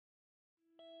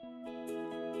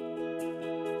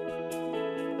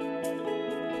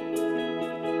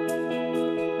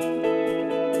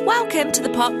Welcome to the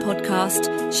Park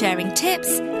Podcast, sharing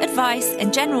tips, advice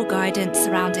and general guidance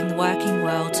surrounding the working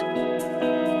world.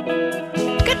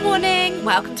 Good morning,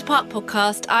 welcome to Park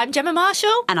Podcast. I'm Gemma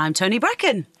Marshall. And I'm Tony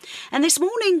Bracken. And this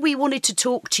morning we wanted to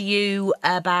talk to you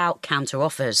about counter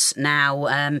offers. Now,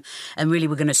 and really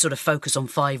we're going to sort of focus on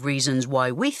 5 reasons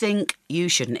why we think you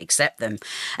shouldn't accept them.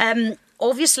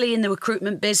 Obviously, in the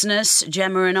recruitment business,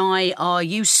 Gemma and I are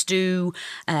used to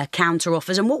counter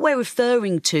offers. And what we're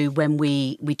referring to when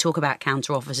we talk about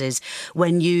counter offers is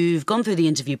when you've gone through the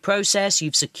interview process,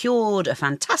 you've secured a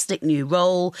fantastic new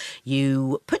role,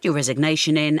 you put your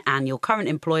resignation in and your current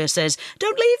employer says,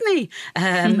 "Don't leave me,"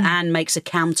 and makes a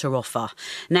counter offer.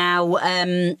 Now,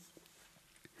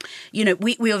 you know,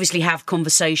 we obviously have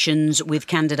conversations with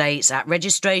candidates at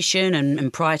registration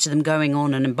and prior to them going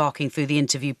on and embarking through the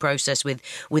interview process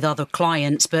with other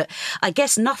clients. But I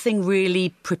guess nothing really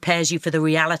prepares you for the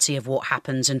reality of what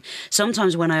happens. And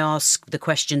sometimes when I ask the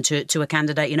question to a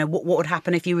candidate, you know, what would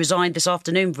happen if you resigned this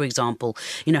afternoon, for example?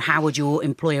 You know, how would your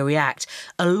employer react?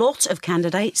 A lot of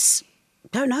candidates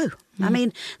don't know. I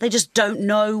mean, they just don't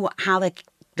know how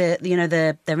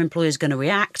their employer is going to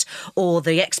react, or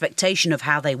the expectation of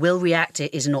how they will react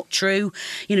is not true.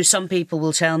 You know, some people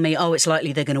will tell me, "Oh, it's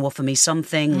likely they're going to offer me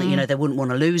something that, you know, they wouldn't want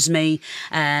to lose me,"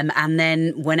 and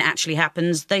then when it actually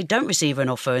happens, they don't receive an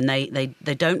offer and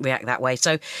they don't react that way.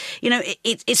 So, you know,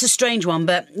 it's a strange one,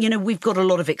 but you know, we've got a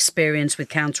lot of experience with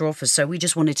counter offers, so we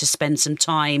just wanted to spend some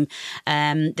time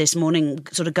this morning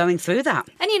sort of going through that.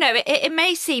 And you know, it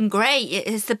may seem great.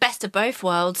 It's the best of both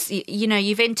worlds. You know,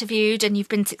 you've interviewed and you've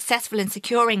been successful in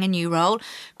securing a new role.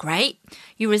 Great.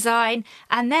 You resign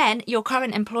and then your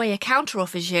current employer counter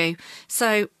offers you.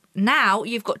 So now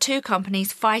you've got 2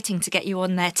 companies fighting to get you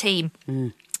on their team.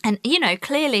 And, you know,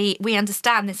 clearly we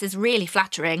understand this is really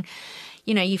flattering.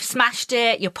 You know, you've smashed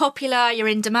it, you're popular, you're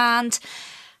in demand.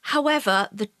 However,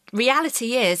 the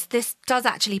reality is this does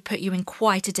actually put you in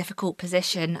quite a difficult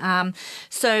position.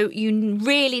 So you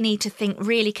really need to think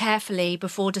really carefully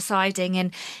before deciding.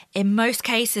 And in most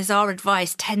cases, our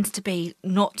advice tends to be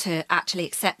not to actually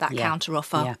accept that counter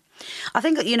offer. Yeah. I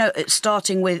think, you know,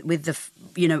 starting with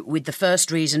the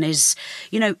first reason is,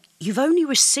 you know, you've only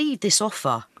received this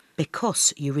offer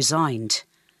because you resigned.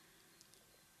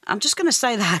 I'm just going to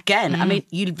say that again. I mean,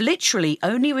 you've literally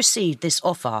only received this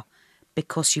offer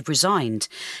because you've resigned.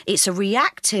 It's a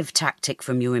reactive tactic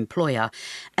from your employer.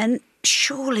 And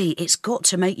surely it's got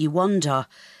to make you wonder,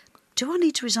 do I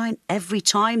need to resign every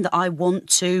time that I want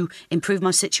to improve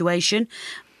my situation?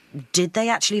 Did they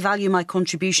actually value my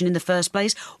contribution in the first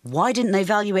place? Why didn't they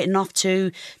value it enough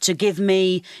to give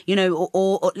me, you know,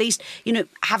 or at least, you know,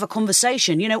 have a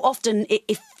conversation? You know, often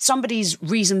if somebody's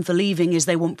reason for leaving is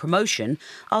they want promotion,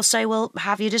 I'll say, well,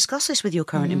 have you discussed this with your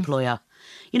current employer?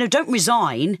 You know, don't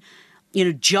resign, you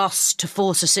know, just to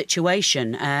force a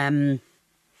situation.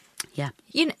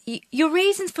 You know, your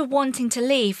reasons for wanting to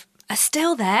leave are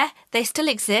still there. They still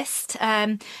exist.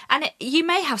 You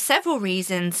may have several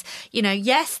reasons. You know,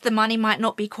 yes, the money might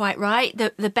not be quite right.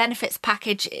 The benefits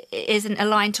package isn't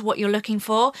aligned to what you're looking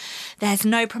for. There's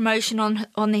no promotion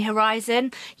on the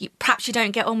horizon. Perhaps you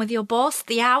don't get on with your boss.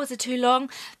 The hours are too long.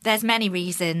 There's many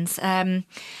reasons.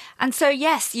 And so,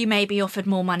 yes, you may be offered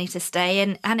more money to stay,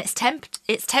 and it's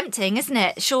tempting, isn't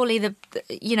it? Surely,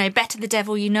 better the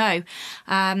devil you know.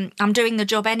 I'm doing the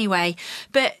job anyway.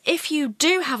 But if you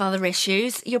do have other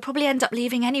issues, you'll probably end up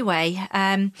leaving anyway.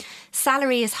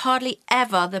 Salary is hardly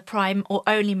ever the prime or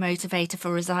only motivator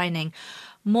for resigning.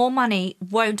 More money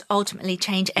won't ultimately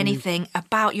change anything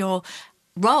about your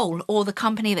role or the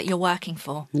company that you're working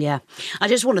for. Yeah. I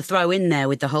just want to throw in there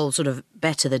with the whole sort of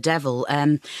better the devil.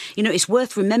 You know, it's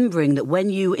worth remembering that when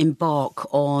you embark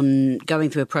on going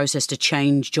through a process to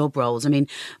change job roles, I mean,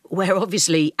 we're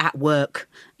obviously at work,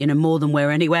 you know, more than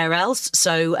we're anywhere else.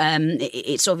 So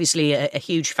it's obviously a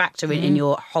huge factor in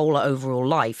your whole overall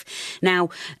life. Now,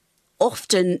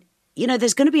 often, you know,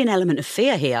 there's going to be an element of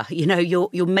fear here. You know,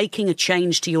 you're making a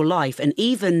change to your life. And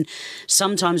even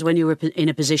sometimes when you're in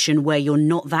a position where you're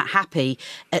not that happy,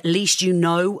 at least you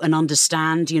know and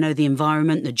understand, you know, the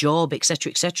environment, the job, et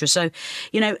cetera, et cetera. So,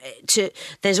 you know,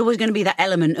 there's always going to be that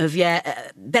element of,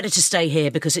 better to stay here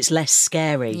because it's less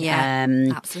scary. Yeah,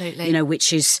 absolutely. You know,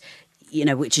 which is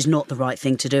not the right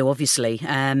thing to do, obviously.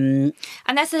 And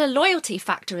there's a loyalty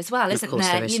factor as well, isn't there?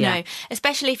 There is, you know,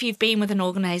 especially if you've been with an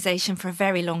organisation for a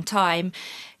very long time,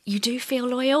 you do feel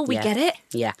loyal. We get it.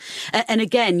 Yeah. And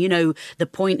again, the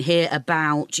point here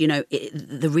about,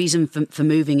 the reason for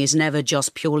moving is never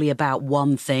just purely about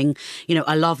one thing.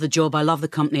 I love the job. I love the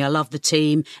company. I love the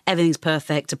team. Everything's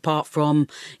perfect apart from,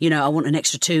 I want an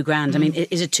extra $2,000. I mean,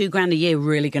 is a $2,000 a year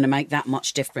really going to make that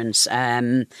much difference?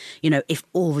 If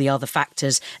all the other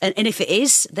factors, and if it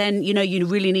is, then, you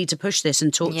really need to push this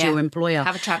and talk to your employer.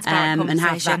 Have a transparent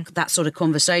conversation. And have that sort of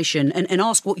conversation and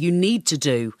ask what you need to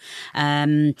do.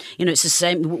 It's the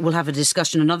same. We'll have a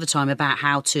discussion another time about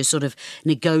how to sort of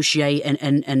negotiate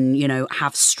and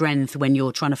have strength when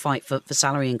you're trying to fight for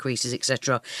salary increases,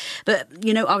 etc. But,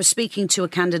 I was speaking to a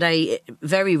candidate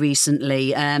very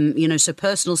recently, so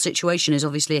personal situation is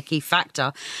obviously a key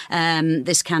factor.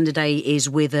 This candidate is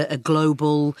with a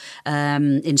global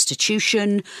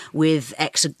institution with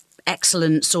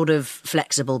excellent sort of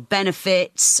flexible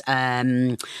benefits.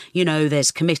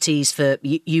 There's committees for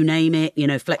you name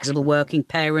it, flexible working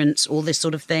parents, all this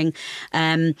sort of thing.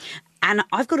 And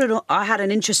I had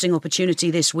an interesting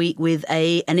opportunity this week with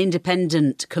an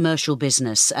independent commercial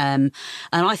business. And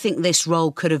I think this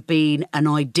role could have been an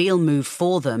ideal move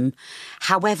for them.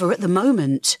 However, at the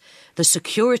moment, the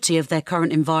security of their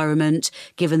current environment,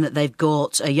 given that they've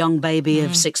got a young baby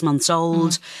of 6 months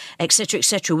old, et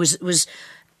cetera, was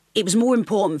it was more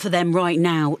important for them right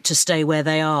now to stay where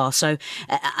they are. So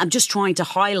I'm just trying to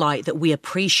highlight that we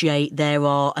appreciate there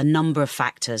are a number of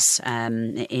factors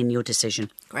in your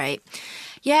decision. Great.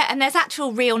 Yeah, and there's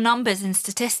actual real numbers and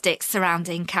statistics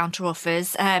surrounding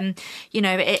counteroffers.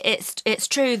 It's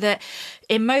true that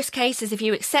in most cases, if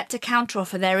you accept a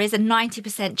counteroffer, there is a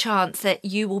 90% chance that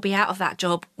you will be out of that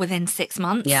job within 6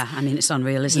 months. Yeah, I mean, it's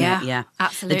unreal, isn't it? Yeah,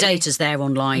 absolutely. The data's there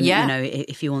online,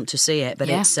 if you want to see it. But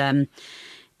it's...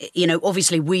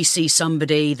 obviously we see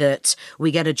somebody that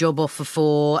we get a job offer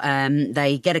for,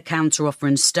 they get a counter offer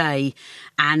and stay,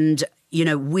 and,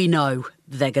 we know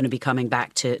they're going to be coming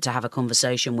back to have a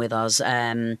conversation with us.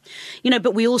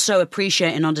 But we also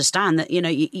appreciate and understand that,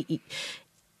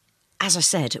 as I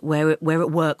said, we're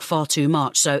at work far too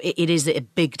much. So it is a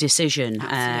big decision.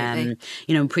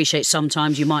 Absolutely. Appreciate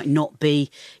sometimes you might not be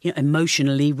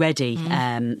emotionally ready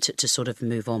to sort of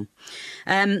move on.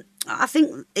 I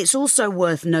think it's also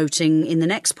worth noting in the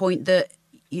next point that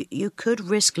you could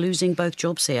risk losing both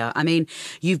jobs here. I mean,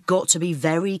 you've got to be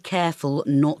very careful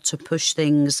not to push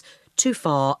things too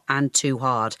far and too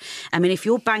hard. I mean, if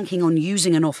you're banking on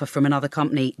using an offer from another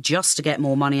company just to get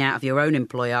more money out of your own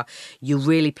employer, you're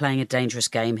really playing a dangerous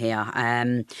game here.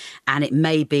 And it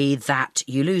may be that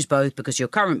you lose both because your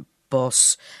current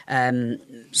boss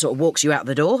sort of walks you out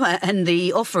the door and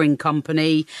the offering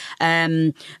company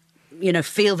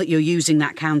feel that you're using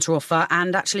that counter offer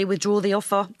and actually withdraw the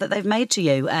offer that they've made to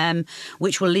you,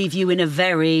 which will leave you in a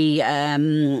very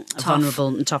vulnerable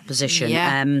and tough position.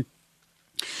 Yeah.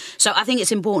 So I think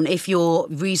it's important, if your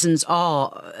reasons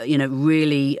are,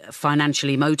 really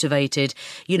financially motivated,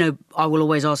 I will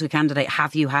always ask a candidate,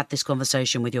 have you had this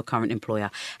conversation with your current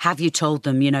employer? Have you told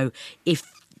them, if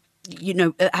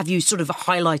have you sort of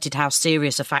highlighted how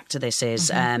serious a factor this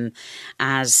is?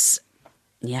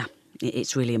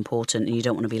 It's really important, and you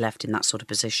don't want to be left in that sort of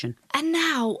position. And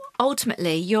now,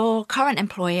 ultimately, your current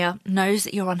employer knows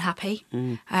that you're unhappy.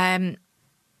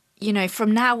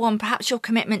 From now on, perhaps your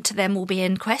commitment to them will be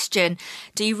in question.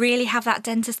 Do you really have that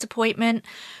dentist appointment?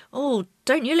 Oh,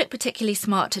 don't you look particularly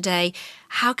smart today?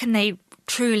 How can they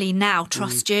truly now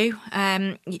trust you?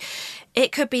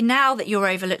 It could be now that you're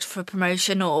overlooked for a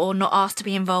promotion or not asked to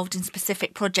be involved in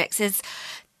specific projects.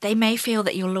 They may feel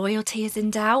that your loyalty is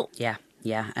in doubt.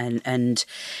 Yeah, and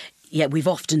we've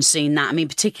often seen that. I mean,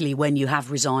 particularly when you have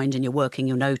resigned and you're working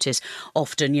your notice,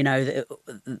 often,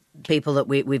 people that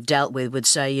we've dealt with would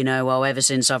say, ever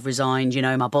since I've resigned,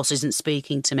 my boss isn't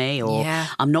speaking to me, or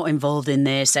I'm not involved in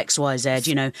this, X, Y,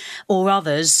 Z, or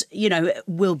others,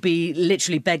 will be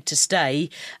literally begged to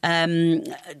stay,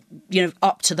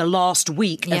 up to the last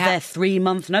week of their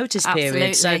 3-month notice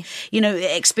period. So,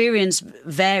 experience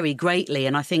vary greatly.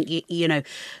 And I think,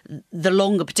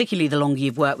 particularly the longer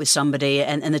you've worked with somebody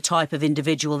and the type of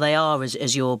individual they are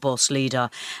as your boss leader,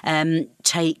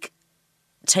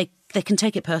 they can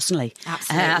take it personally.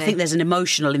 Absolutely. I think there's an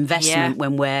emotional investment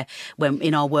when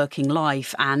in our working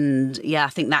life, and I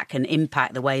think that can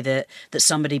impact the way that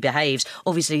somebody behaves.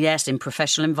 Obviously, yes, in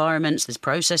professional environments, there's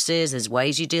processes, there's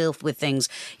ways you deal with things.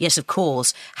 Yes, of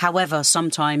course. However,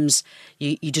 sometimes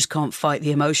you just can't fight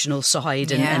the emotional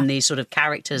side and these sort of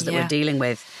characters that we're dealing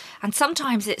with. And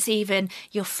sometimes it's even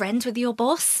you're friends with your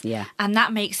boss. Yeah. And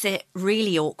that makes it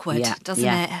really awkward, doesn't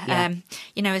it? Yeah.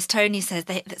 As Tony says,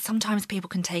 that sometimes people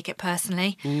can take it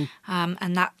personally.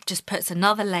 And that just puts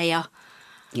another layer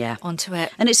onto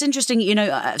it. And it's interesting, you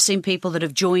know, I've seen people that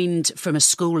have joined from a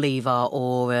school leaver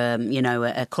or, you know,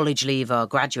 a college leaver,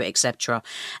 graduate, etc.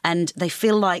 And they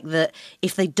feel like that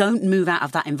if they don't move out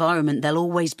of that environment, they'll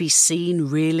always be seen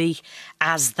really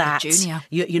as that, junior.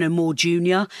 You know, more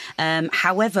junior.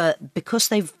 However, because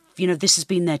they've, you know, this has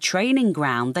been their training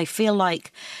ground, they feel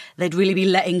like they'd really be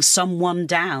letting someone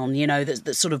down, you know,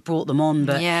 that sort of brought them on.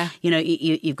 But, you know,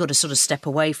 you've got to sort of step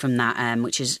away from that,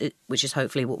 which is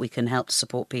hopefully what we can help to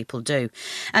support people do.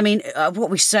 I mean, what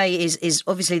we say is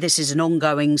obviously this is an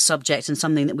ongoing subject and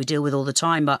something that we deal with all the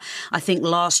time. But I think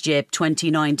last year,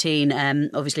 2019,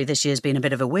 obviously this year's been a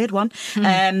bit of a weird one.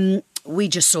 We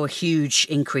just saw a huge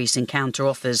increase in counter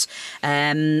offers.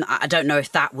 I don't know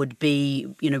if that would be,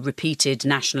 you know, repeated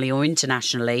nationally or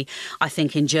internationally. I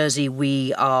think in Jersey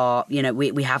we are, you know,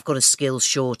 we have got a skills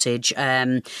shortage,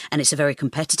 and it's a very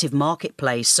competitive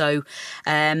marketplace. So,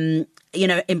 you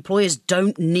know, employers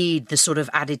don't need the sort of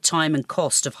added time and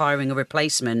cost of hiring a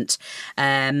replacement.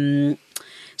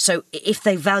 So if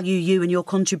they value you and your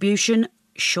contribution,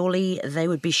 surely they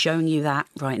would be showing you that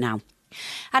right now.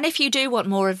 And if you do want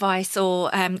more advice or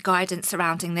guidance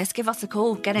surrounding this, give us a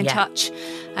call, get in touch.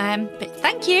 But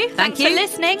thank you. Thanks for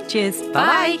listening. Cheers.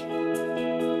 Bye.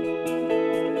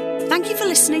 Thank you for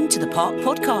listening to the Park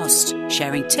Podcast,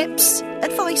 sharing tips,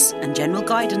 advice and general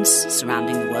guidance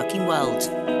surrounding the working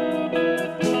world.